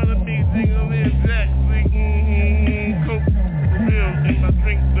in front of me, jingle in jack, coke, for real, in my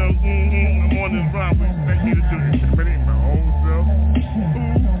drink though, I'm on this rhyme, we expect me to do this shit, but it ain't my own self.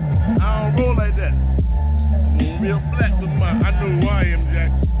 I don't roll like that. Real black with my, I know who I am,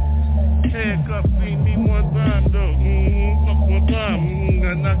 Jack. Handcuffs seen me one time though, fuck one time,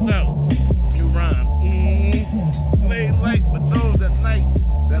 got knocked out. You rhyme, lay light for those that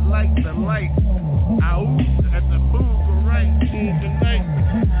like the light. Out at the booth, right? Tonight,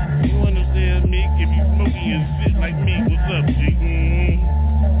 you understand me? Give you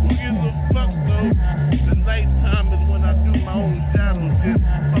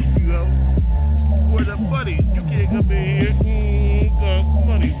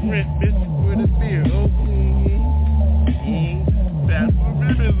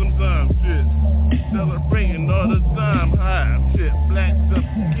celebrating all the time. High shit, black up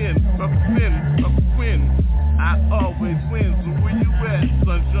skin, fuck sin, fuck win. I always win, so where you at,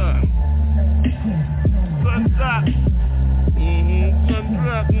 sunshine? Sun drop. Sun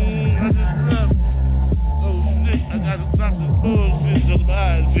drop. I just love. Oh shit, I gotta stop this bullshit cause my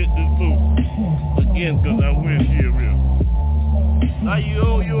eyes hit this food. Again, cause I win here real. How you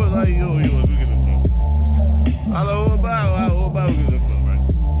owe yours, how you owe yours? Look at this one. I don't about look at this one, right?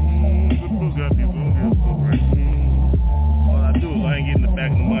 Good book got people, don't get this book, right? All I do is I ain't getting the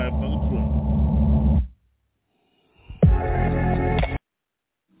back of my motherfucking truck.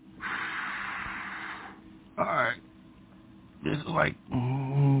 Alright. This is like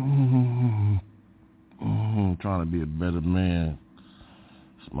trying to be a better man.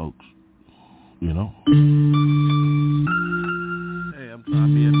 Smokes. You know? Hey, I'm trying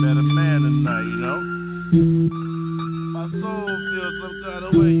to be a better man tonight, you know? My soul feels some kind of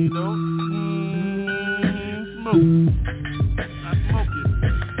way, you know? Smoke. I smoke it.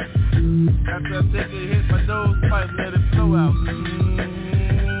 After I take a hit, my nose pipe, let it flow out.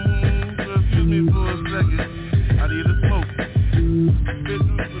 So excuse me for a second. I need a smoke. Been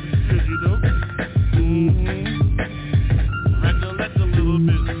through some shit, you know? Recollect a little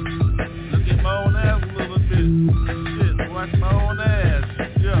bit. Look at my own ass a little bit. Shit, watch my own ass.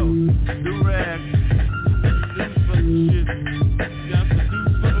 Yo, do rag. Do some shit. Got to do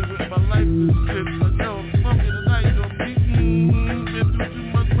something with my life and shit. But yo, I'm smoking tonight, you know? Been through too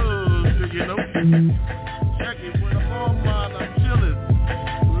much bullshit, you know? Check it, when I'm on mine, I'm chillin'.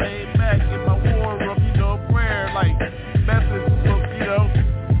 Laid back in my war room, you know, prayer like message book, you know.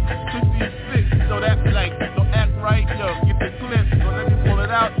 66, so that's like, so act right, yo, get the clip, so let me pull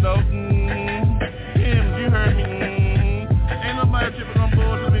it out, though. Him, you heard me. Ain't nobody tripping on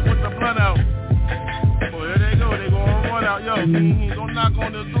bullshit, me put the blunt out. Boy, there they go, they gonna run out, yo. Don't knock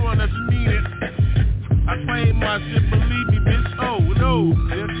on the door unless you mean it. I claim my shit, believe me, bitch. Oh, no,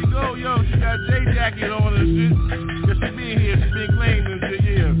 there she go, yo, she got J-jacket on and shit. Yeah, she been here, she been claiming shit,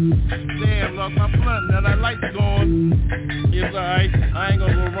 yeah. Damn, lost my blunt, now that light's gone. It's alright, I ain't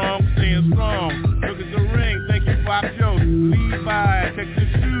gonna go wrong, staying strong. Look at the ring, thank you, Pop Joe. Levi, check the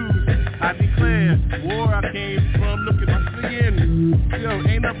shoes. I declare, war I came from, look at my skin. Yo,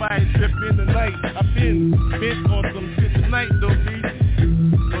 ain't nobody tripping tonight. I've been bent on some shit tonight, though, B.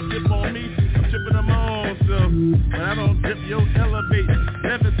 Don't dip on me, I'm tripping on my own self. When I don't dip, yo, elevate,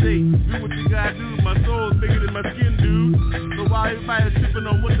 levitate. Do what you gotta do, my soul's bigger than my skin, dude. So while everybody's tripping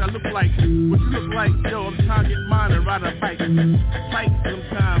on what I look like, what you look like, yo, I'm trying to get mine and ride a bike. Fight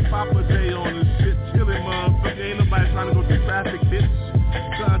sometime, Papa Day on this shit, chillin', motherfucker. Ain't nobody trying to go through traffic, bitch.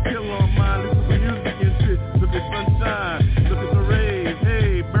 Trying to chill on mine, listen to music and shit. Look at sunshine, look at the rays,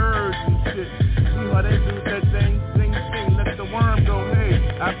 hey, birds and shit. See how they do that thing, sing, let the worm go, hey.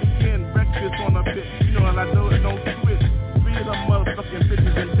 I begin breakfast on a bitch, you know, and I know it don't switch. 3 of them motherfucking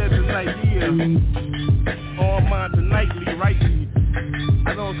bitches and dead tonight, yeah. All mine tonightly, rightly.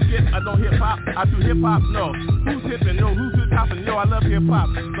 I don't skip, I don't hip-hop, I do hip-hop, no. Who's hippin', no, who's hip-hoppin', yo, I love hip-hop.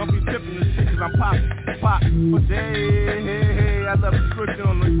 Don't be tippin' this shit cause I'm pop. But hey, I love switching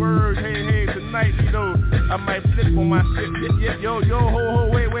on the words, hey, tonight, you know, I might flip on my shit, yo, ho,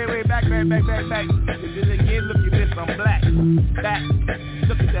 wait, back. If it again, look at this, I'm black,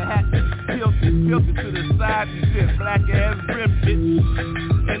 look at the hat, tilted to the side and shit, black ass brim,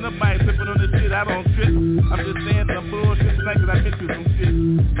 bitch. Ain't nobody tripping on this shit, I don't trip. I'm just saying some bullshit tonight cause I've been through some shit.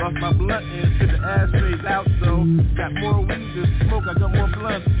 Lost my blunt and shit, the ashtrays out, so got more weed to smoke, I got more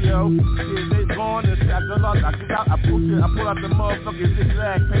blunts, yo. Yeah, they gone and shit, I pull out the motherfucking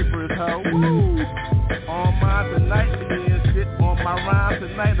zigzag papers, ho. Woo! On my tonightly and shit, on my rhyme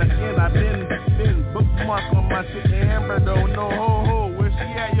tonight again, I've been bookmarked on my shit, Amber don't know, ho, where she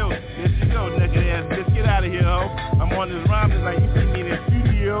at, yo? There she go, naked ass bitch, get out of here, ho. I'm on this rhyme tonight, you see me in the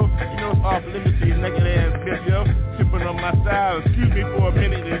studio, you know it's off limits to you naked ass bitch, yo. Tripping on my style, excuse me for a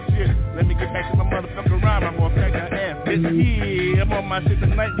minute and shit. Let me get back to my motherfucking rhyme, I'm gonna crack her ass, bitch. Yeah, I'm on my shit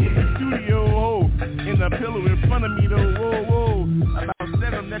tonight in the studio, ho. In the pillow in front of me, though, whoa. About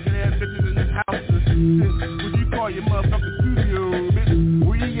 7 naked ass bitches in this house and shit. Would you call your motherfucking studio, bitch?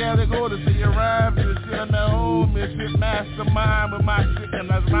 Where you gotta go to say your rhymes and shit? I'm at home and shit, mastermind with my shit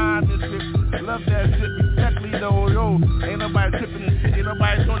and I rhyme and shit. Love that shit, respectfully though, yo. Ain't nobody tripping and shit, ain't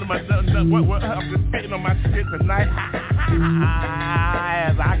nobody showing my what, I'm just spitting on my shit tonight.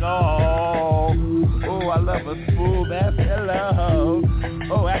 As I go. Oh, I love a smooth ass hello.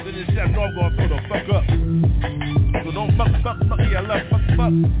 Oh, after this shit, I know I'm gonna throw the fuck up. So don't fuck, yeah, I love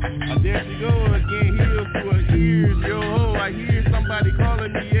fuck. There she go again, heels to her ears, yo. I hear somebody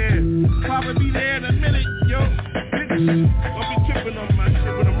calling me, yeah. Probably be there in a minute, yo. Bitch, don't be tripping on my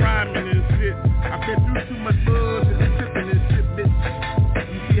shit when I'm rhyming and shit. I've been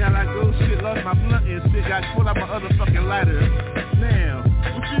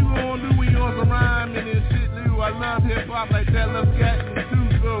hip-hop like that. Love cat too,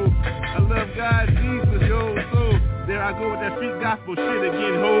 so I love God, Jesus, yo. So there I go with that street gospel shit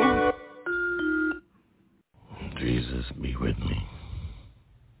again, ho. Jesus, be with me.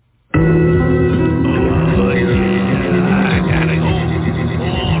 Oh, yeah, I gotta go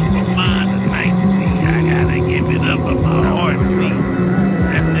on for mine tonight. See, I gotta give it up for my heart, see.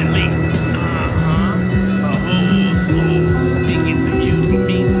 Definitely, my whole soul. They get to you for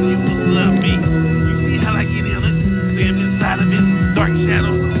me, you will love me. You see how I get in it? Stand inside of it, dark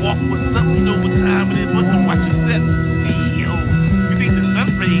shadows, walk what's up, you know what time it is, what's up, watch your step. See, yo, you think the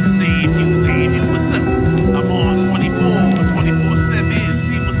sun rays save you, what's up? I'm on 24/7,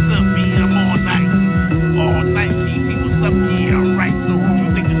 see what's up, me, I'm all night, see what's up, yeah, alright, so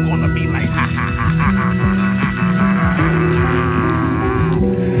you think it's gonna be like, ha, ha, ha, ha, ha, ha, ha, ha, ha, ha,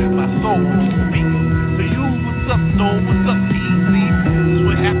 my soul speaks to you, what's up, soul, what's up, easy, this is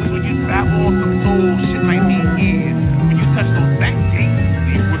what happens when you travel on some soul shit like me, yeah, when you touch those back gates,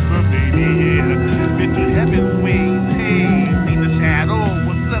 see what's up, baby, yeah, been to heaven's ways, hey, see the shadow,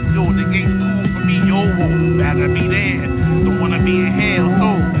 what's up, yo, the gate's cool for me, yo, rather be there, don't wanna be in hell, so,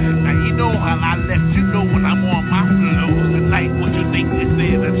 now you know how I left you know when I'm on my flow tonight, what you think this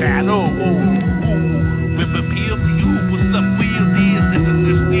is, a shadow, whip appeal for you, what's up, wheel deals, this is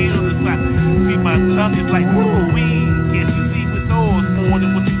the steel, it's like, see my tongue is like, woo-wee, can't you see with those more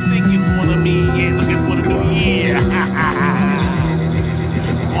than what you think it's gonna be, yeah, looking for the new year, ha ha ha,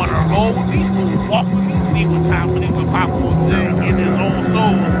 wanna roll with me, walk with me, see what time it is, a pop on thing in his own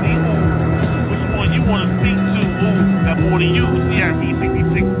soul, see, which one you wanna speak to, got more than you, CRB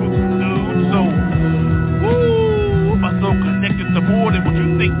 66 books, dude, so, my soul connected to more than what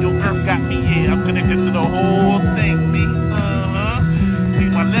you think your earth got me, yeah, I'm connected to the whole thing, see, see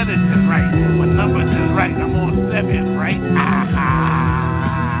my letters is right, my numbers is right, I'm on 7, right,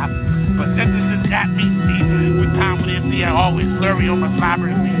 but this has got me, see, with time with it, see, I always slurry on my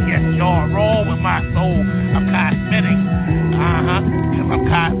slobber, see, yes, y'all roll with my soul, I'm cosmetic, cause I'm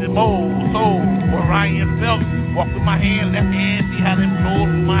Cosmo, soul, Orion Belt, walk with my hand, left hand, see how them flows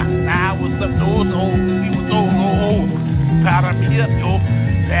with my style, what's up, those old, see what's those old, powder me up, yo,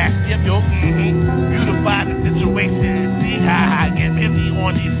 fast me up, yo, beautify the situation, see how I get busy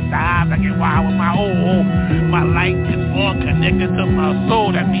on these styles, I get wild with my old, my light is on, connected to my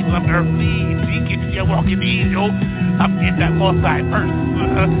soul, that means I'm earthly, see, get you walking these, yo, I'm in that multiverse,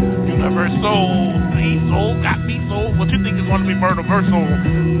 universal, see, soul, got me soul, what you think is gonna be murder-versal,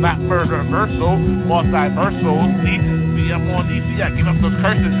 not murder-versal, multiversal, see, I'm on DC, I give up those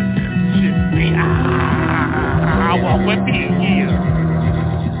curses and shit, see, I walk with me, yeah.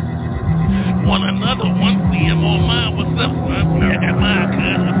 Want another one, see, I'm on mine, what's up, son? I got mine,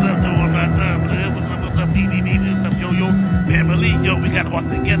 cuz, what's up, though, on my time, what's up, DDD, what's up, yo, family, yo, we gotta walk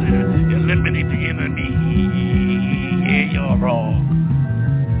together, eliminate the enemy, yeah, you're wrong,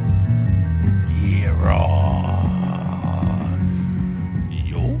 yeah, wrong,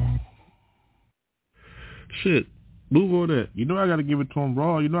 yo. Shit, move on that. You know I gotta give it to him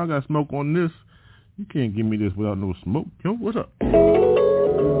raw. You know I got smoke on this. You can't give me this without no smoke. Yo, what's up?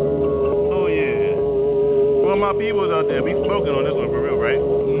 Oh yeah. Well, my peoples out there, we smoking on this one for real, right?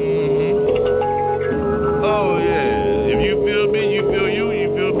 Oh yeah. If you feel me, you feel you,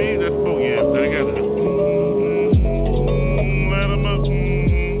 you feel me. Let's smoke, yeah. Together. Light 'em up.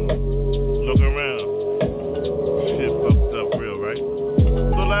 Look around. Shit fucked up real, right?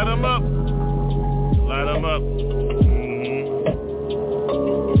 So light 'em up. Light 'em up.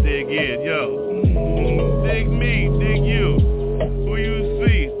 Dig in, yo. Dig me, dig you. Who you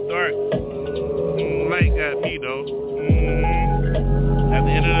see? Dark. Light got me though. At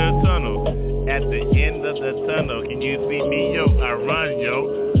the end of the tunnel. At the end of the tunnel. Can you see me, yo? I run, yo.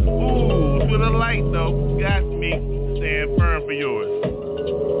 Ooh, to the light though. Got me. Stand firm for yours.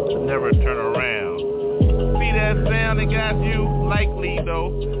 Never turn around. See that sound that got you? Likely though.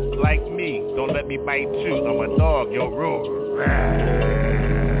 Like me. Don't let me bite you. I'm a dog, yo. Roar.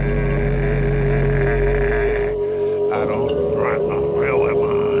 I don't front, I'm real with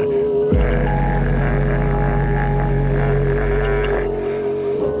mine.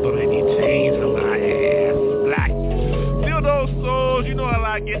 Don't let me change on my ass. Black. Feel those souls, you know how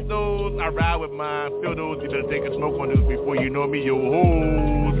I get those. I ride with mine. Feel those, you better take a smoke on those before you know me. Yo,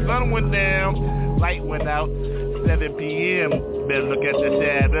 ho. Sun went down, light went out. 7 p.m. Better look at the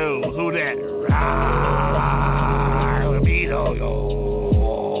shadows. Who that? Rah, me, yo.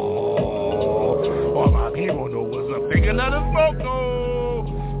 All my people know what's up. Take another smoke, though.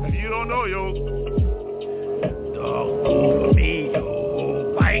 If you don't know, yo. Dog, over me, yo.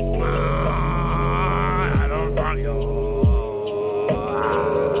 White man. I don't want yo.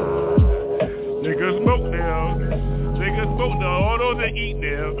 Nigga smoke now. Take eat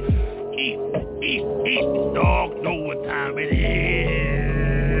now. Eat. Dogs know what time it is.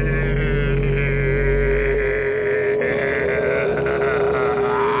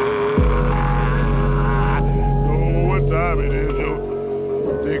 Know what time it is, yo.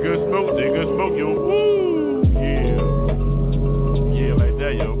 Take a smoke, yo. Woo! Yeah, like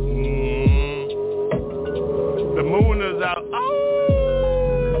that, yo. The moon is out.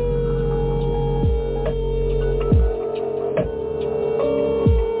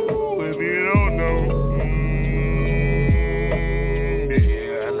 If you don't know.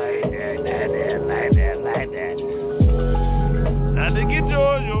 Yeah, like that. Now to get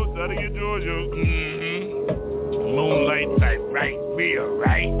yours, yo. Moonlight type, right? Real,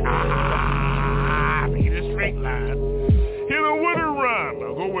 right? Need a straight line. Hit him with a rhyme.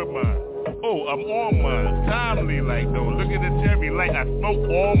 I'll go with mine. Oh, I'm on mine. Timely like though. Look at the cherry light. I smoke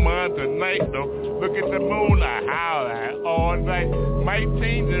all mine tonight though. Look at the moon. I howl at all night. Might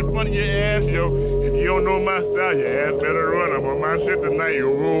change in front of your ass, yo. If you don't know my style, your ass better run. I'm on my shit tonight,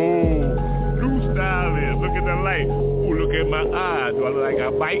 yo. Whoa. New style is. Look at the light. Ooh, look at my eyes. Do I look like a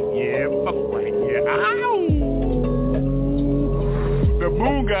bite? Yeah, fuck right. Yeah. Ow. The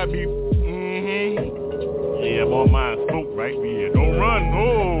moon got me. Yeah, I'm on mine. Smoke right. Yeah. Don't run.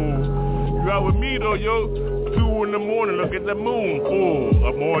 Oh. You out with me though, yo. 2 in the morning, look at the moon. Oh,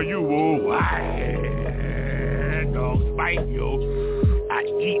 I'm on you, oh. Dogs bite, yo. I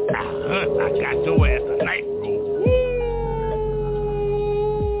eat, I hunt, I got your ass tonight, bro.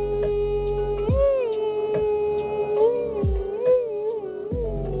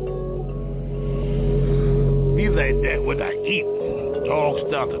 Be like that when I eat. Dogs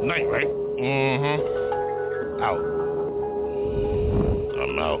start tonight, right? Out.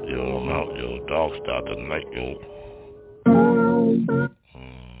 I'm out, yo. Dog start tonight, yo.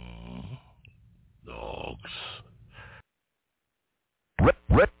 Dogs.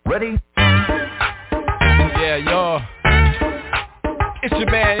 Ready? Yeah, y'all. It's your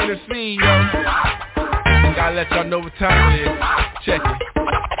man MC, yo. Gotta let y'all know what time it is. Check it.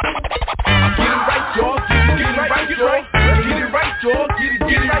 Get it right, y'all. Get it right, y'all. Get it right, y'all. Get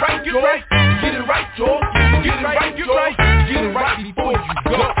it right, y'all. Get it right, y'all. Get it right, y'all. Get it right before you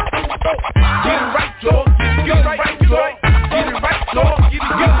go. Get it right, y'all. Get it right, y'all. Get it right, y'all. Get it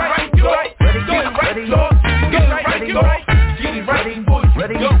right, y'all. Get it right, y'all. Get it right, y'all. Get it right before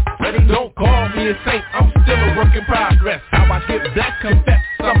you go. Don't call me a saint, I'm still a work in progress. How I get black, confess,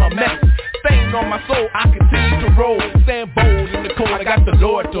 I'm a mess. Stain on my soul, I continue to roll. Stand bold in the cold, I got the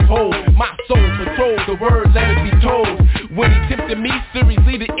Lord to hold. My soul patrols, the word let it be told. When he tempted me,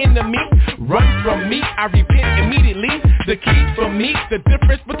 seriously the enemy run from me, I repent immediately. The key for me, the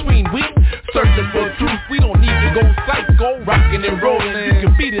difference between we searching for truth. We don't need to go psycho, rocking and rolling. You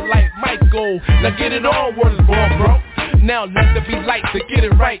can beat it like Michael. Now get it on, word is born, bro. Now let there be light to get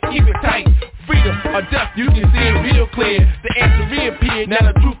it right, keep it tight. Freedom or death, you can see it real clear. The answer reappeared, now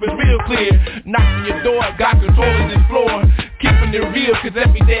the truth is real clear. Knocking your door, God controlling this floor. Keeping it real, cause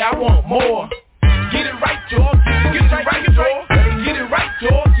every day I want more. Get it right, y'all. Get it right, y'all. Get it right,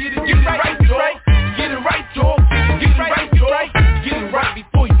 y'all. Get it right, y'all. Get it right, y'all. Get it right, y'all. Get it right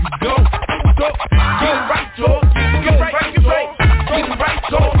before you go. Get it right, y'all. Get it right, y'all. Get it right,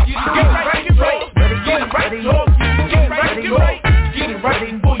 y'all. Get it right, y'all. Get it right, y'all. Get it right, y'all. Get it right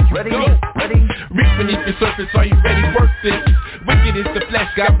before you go. Reach beneath the surface, are you ready? Work this. Wicked is the flesh,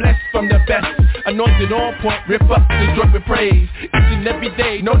 God bless from the best. Anointed on point, rip up the drug with praise. Each and every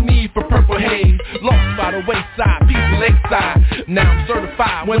day, no need for purple haze. Lost by the wayside, people lakeside. Now I'm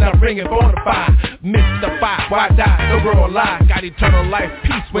certified when I bring it bonafide. Mystified, why die? The world lie. Got eternal life,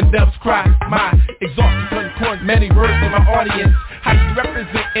 peace when doves cry. My exhausted concords, many words to my audience. How you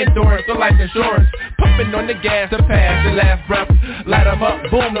represent endurance or life insurance. Pumping on the gas to pass the last breath. Light 'em up,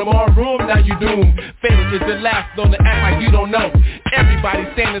 boom, no more room, now you doom. Fatal is the last, don't act like you don't know. Everybody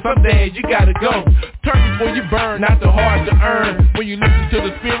standing, some days you gotta go. Turn before you burn, not too hard to earn. When you listen to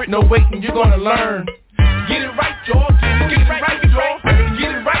the spirit, no waiting, you're gonna learn. Get it right, y'all. Get it right, y'all.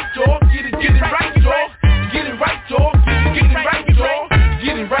 Get it right, y'all. Get it right, y'all. Get it right, y'all. Get it right, y'all.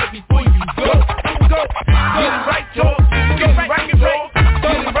 Get it right before you go. Get it right, y'all. Get it right, y'all.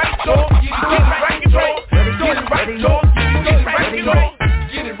 Get it right, y'all. Get it right, y'all. Get it right, y'all. Get it right, y'all.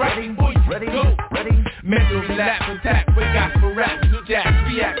 Get it right before you go. Mental relapse attack with gospel rap. New jacks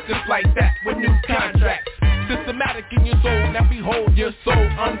react just like that with new contracts. Systematic in your soul, now behold your soul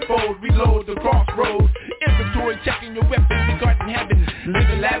unfold, reload the crossroads. Inventory checking your weapon, regarding heaven.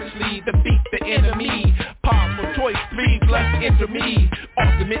 Living lavishly, defeat the enemy. Powerful choice, 3 plus enter me.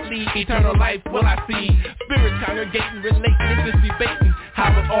 Ultimately, eternal life will I see. Spirits congregating, relating, this debating.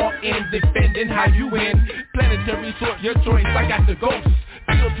 How it all ends, defending how you win. Planetary sort, your choice, I got the ghost.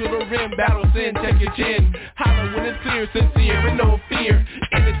 Feel to the rim, battle sin, check your chin. Holler when it's clear, sincere, and no fear.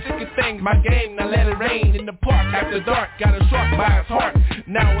 In the thick of things, my game, now let it rain. In the park, after dark, got a shark by its heart.